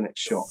to into the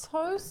next shop.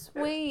 So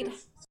sweet.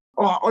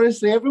 Oh,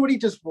 honestly, everybody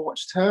just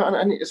watched her,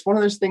 and it's one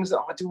of those things that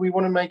do we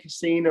want to make a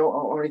scene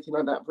or anything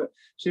like that? But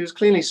she was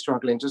clearly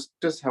struggling.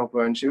 Just help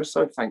her, and she was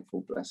so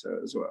thankful, bless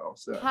her as well.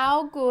 So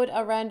how good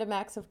are random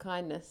acts of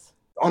kindness?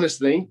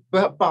 Honestly,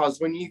 but Buzz,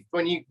 when you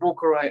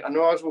walk away, I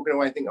know I was walking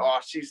away thinking,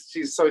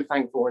 she's so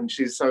thankful, and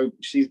she's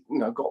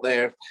got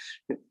there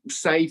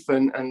safe,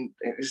 and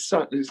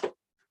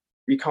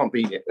you can't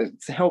beat it.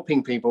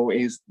 Helping people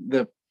is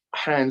the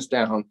hands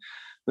down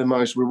the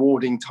most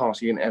rewarding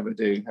task you can ever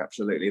do.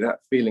 Absolutely, that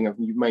feeling of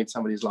you've made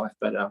somebody's life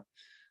better,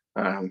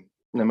 no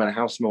matter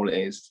how small it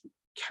is,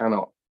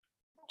 cannot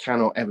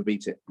ever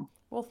beat it.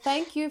 Well,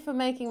 thank you for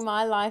making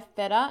my life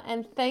better,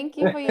 and thank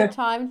you for your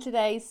time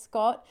today,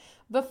 Scott.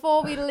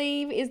 Before we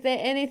leave, is there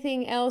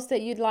anything else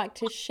that you'd like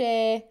to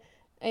share?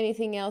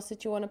 Anything else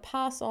that you want to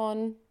pass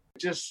on?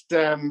 Just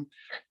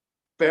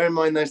bear in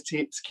mind those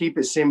tips. Keep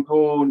it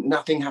simple.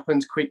 Nothing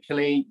happens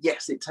quickly.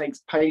 Yes, it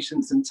takes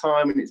patience and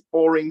time, and it's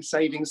boring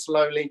saving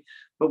slowly.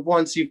 But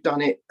once you've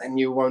done it, then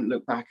you won't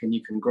look back, and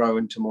you can grow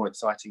into more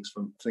exciting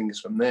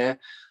things from there.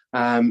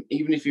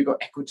 Even if you've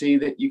got equity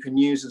that you can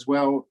use as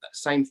well,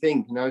 same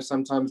thing.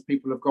 Sometimes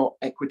people have got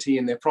equity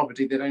in their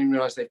property they don't even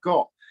realize they've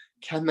got.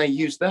 Can they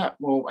use that?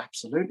 Well,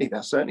 absolutely.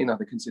 That's certainly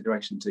another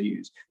consideration to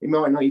use. It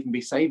might not even be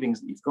savings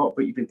that you've got,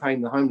 but you've been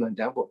paying the home loan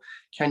down. But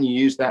can you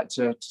use that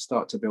to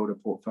start to build a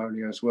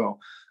portfolio as well?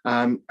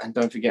 And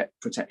don't forget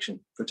protection.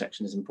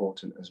 Protection is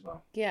important as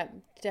well. Yeah,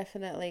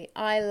 definitely.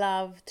 I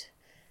loved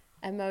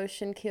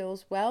Emotion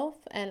Kills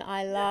Wealth, and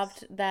I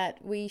loved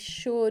that we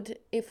should,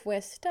 if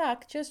we're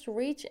stuck, just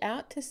reach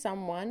out to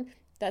someone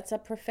that's a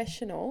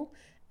professional,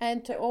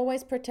 and to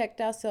always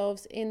protect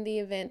ourselves in the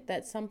event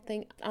that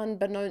something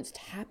unbeknownst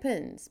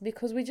happens,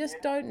 because we just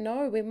don't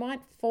know. We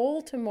might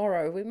fall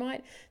tomorrow.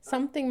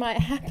 Something might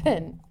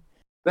happen.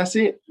 That's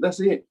it.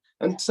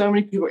 And so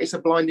many people, it's a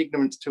blind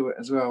ignorance to it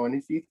as well. And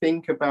if you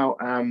think about,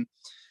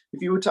 if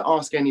you were to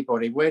ask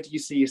anybody, where do you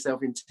see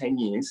yourself in 10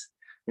 years?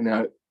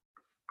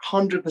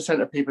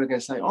 100% of people are going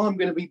to say, I'm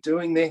going to be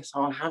doing this.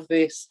 I'll have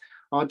this.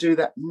 I'll do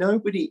that.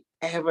 Nobody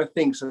ever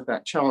thinks of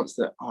that chance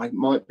that I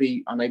might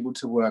be unable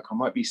to work. I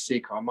might be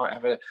sick. I might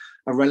have a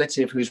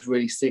relative who's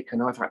really sick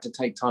and I've had to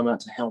take time out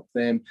to help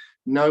them.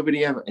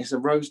 Nobody ever, it's a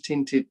rose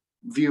tinted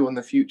view on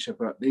the future,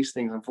 but these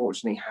things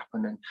unfortunately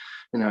happen.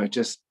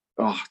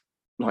 And,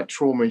 like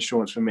trauma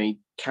insurance for me,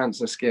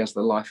 cancer scares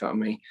the life out of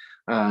me.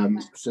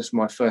 It's just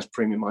my first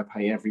premium I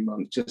pay every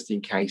month, just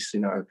in case,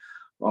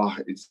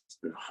 it's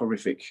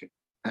horrific.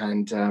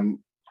 And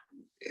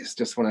it's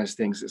just one of those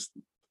things.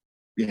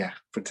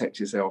 Protect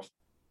yourself.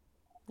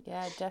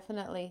 Yeah,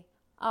 definitely.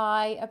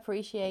 I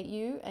appreciate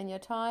you and your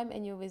time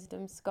and your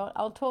wisdom, Scott.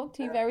 I'll talk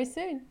to you very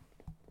soon.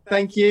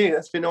 Thank you.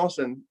 That's been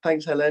awesome.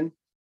 Thanks, Helen.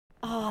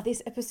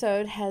 This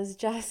episode has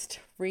just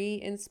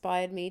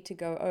re-inspired me to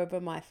go over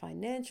my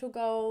financial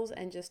goals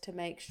and just to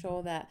make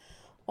sure that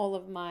all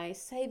of my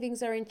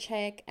savings are in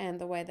check and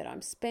the way that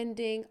I'm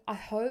spending. I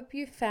hope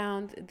you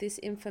found this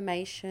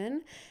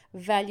information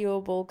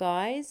valuable,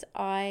 guys.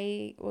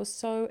 I was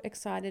so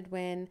excited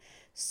when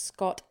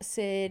Scott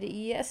said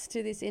yes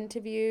to this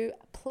interview.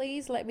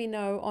 Please let me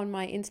know on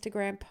my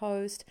Instagram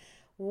post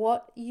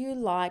what you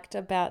liked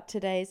about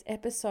today's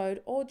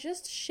episode, or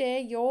just share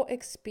your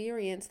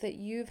experience that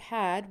you've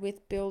had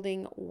with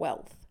building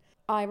wealth.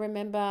 I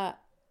remember,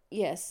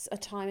 a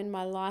time in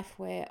my life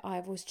where I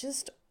was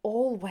just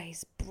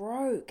always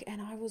broke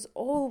and I was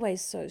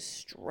always so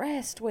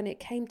stressed when it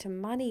came to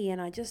money,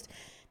 and I just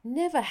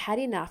never had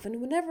enough.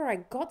 And whenever I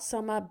got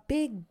some, a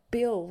big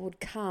bill would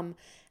come.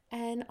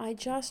 And I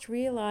just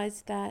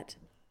realized that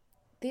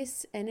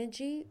this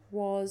energy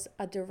was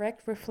a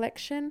direct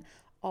reflection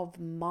of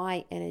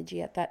my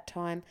energy at that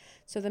time.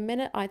 So the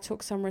minute I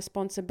took some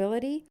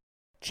responsibility,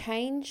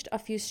 changed a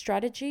few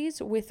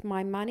strategies with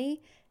my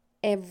money,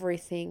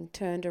 everything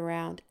turned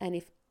around. And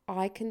if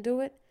I can do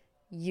it,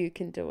 you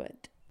can do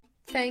it.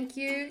 Thank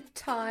you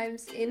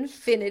times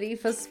infinity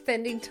for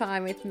spending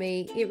time with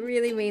me. It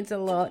really means a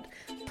lot.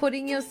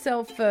 Putting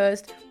yourself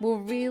first will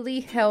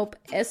really help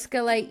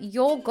escalate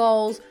your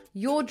goals,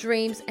 your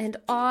dreams, and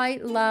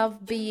I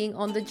love being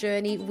on the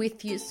journey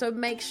with you. So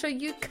make sure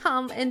you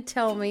come and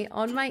tell me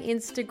on my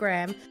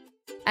Instagram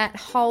at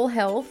Whole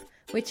Health,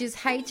 which is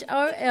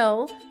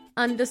HOL_health,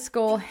 and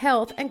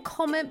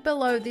comment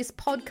below this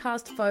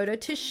podcast photo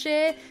to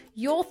share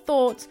your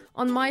thoughts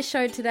on my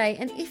show today.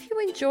 And if you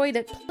enjoyed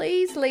it,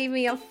 please leave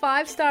me a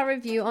 5-star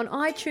review on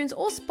iTunes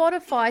or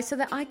Spotify so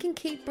that I can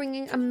keep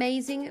bringing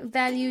amazing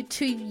value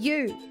to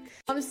you.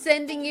 I'm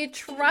sending you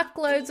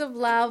truckloads of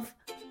love,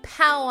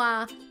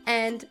 power,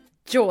 and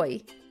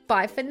joy.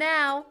 Bye for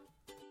now.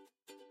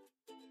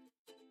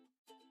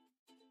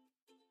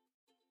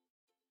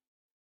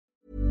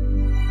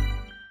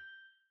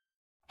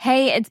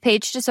 Hey, it's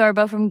Paige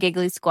DeSorbo from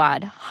Giggly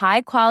Squad.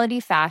 High quality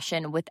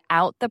fashion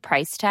without the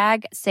price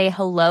tag. Say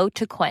hello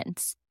to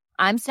Quince.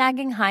 I'm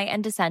snagging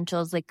high-end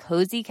essentials like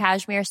cozy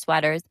cashmere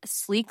sweaters,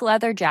 sleek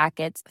leather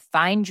jackets,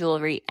 fine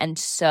jewelry, and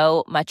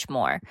so much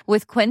more.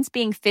 With Quince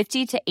being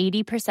 50 to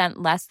 80%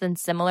 less than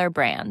similar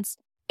brands.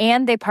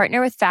 And they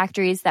partner with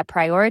factories that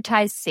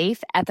prioritize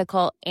safe,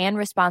 ethical, and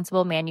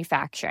responsible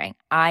manufacturing.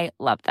 I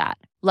love that.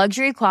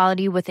 Luxury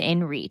quality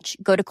within reach.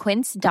 Go to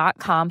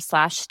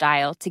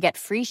quince.com/style to get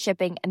free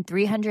shipping and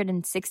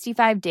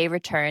 365-day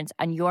returns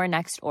on your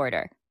next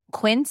order.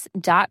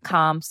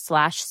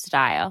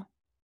 Quince.com/style.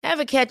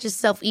 Ever catch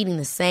yourself eating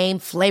the same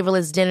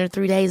flavorless dinner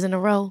 3 days in a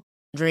row?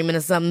 Dreaming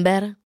of something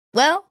better?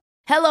 Well,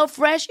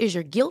 HelloFresh is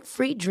your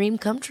guilt-free dream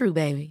come true,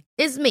 baby.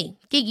 It's me,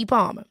 Keke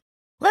Palmer.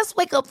 Let's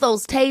wake up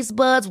those taste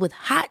buds with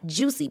hot,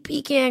 juicy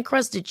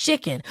pecan-crusted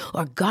chicken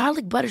or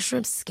garlic butter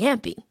shrimp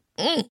scampi.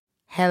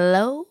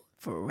 Hello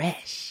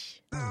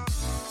Fresh.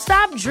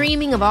 Stop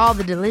dreaming of all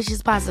the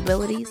delicious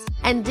possibilities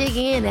and dig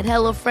in at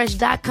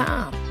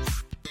HelloFresh.com.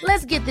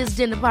 Let's get this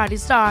dinner party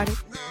started.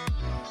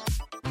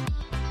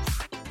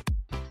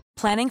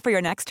 Planning for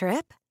your next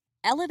trip?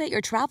 Elevate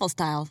your travel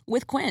style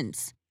with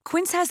Quince.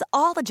 Quince has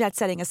all the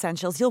jet-setting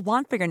essentials you'll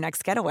want for your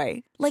next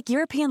getaway, like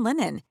European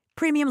linen,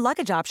 premium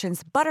luggage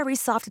options, buttery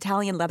soft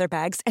Italian leather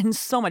bags, and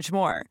so much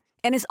more.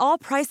 And is all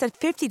priced at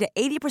 50 to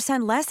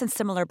 80% less than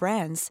similar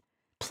brands.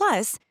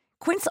 Plus,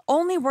 Quince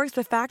only works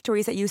with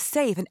factories that use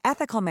safe and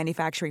ethical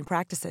manufacturing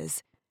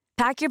practices.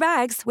 Pack your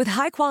bags with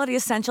high-quality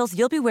essentials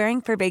you'll be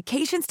wearing for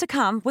vacations to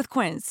come with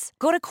Quince.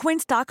 Go to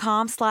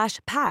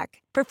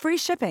quince.com/pack for free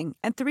shipping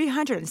and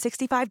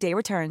 365-day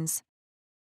returns.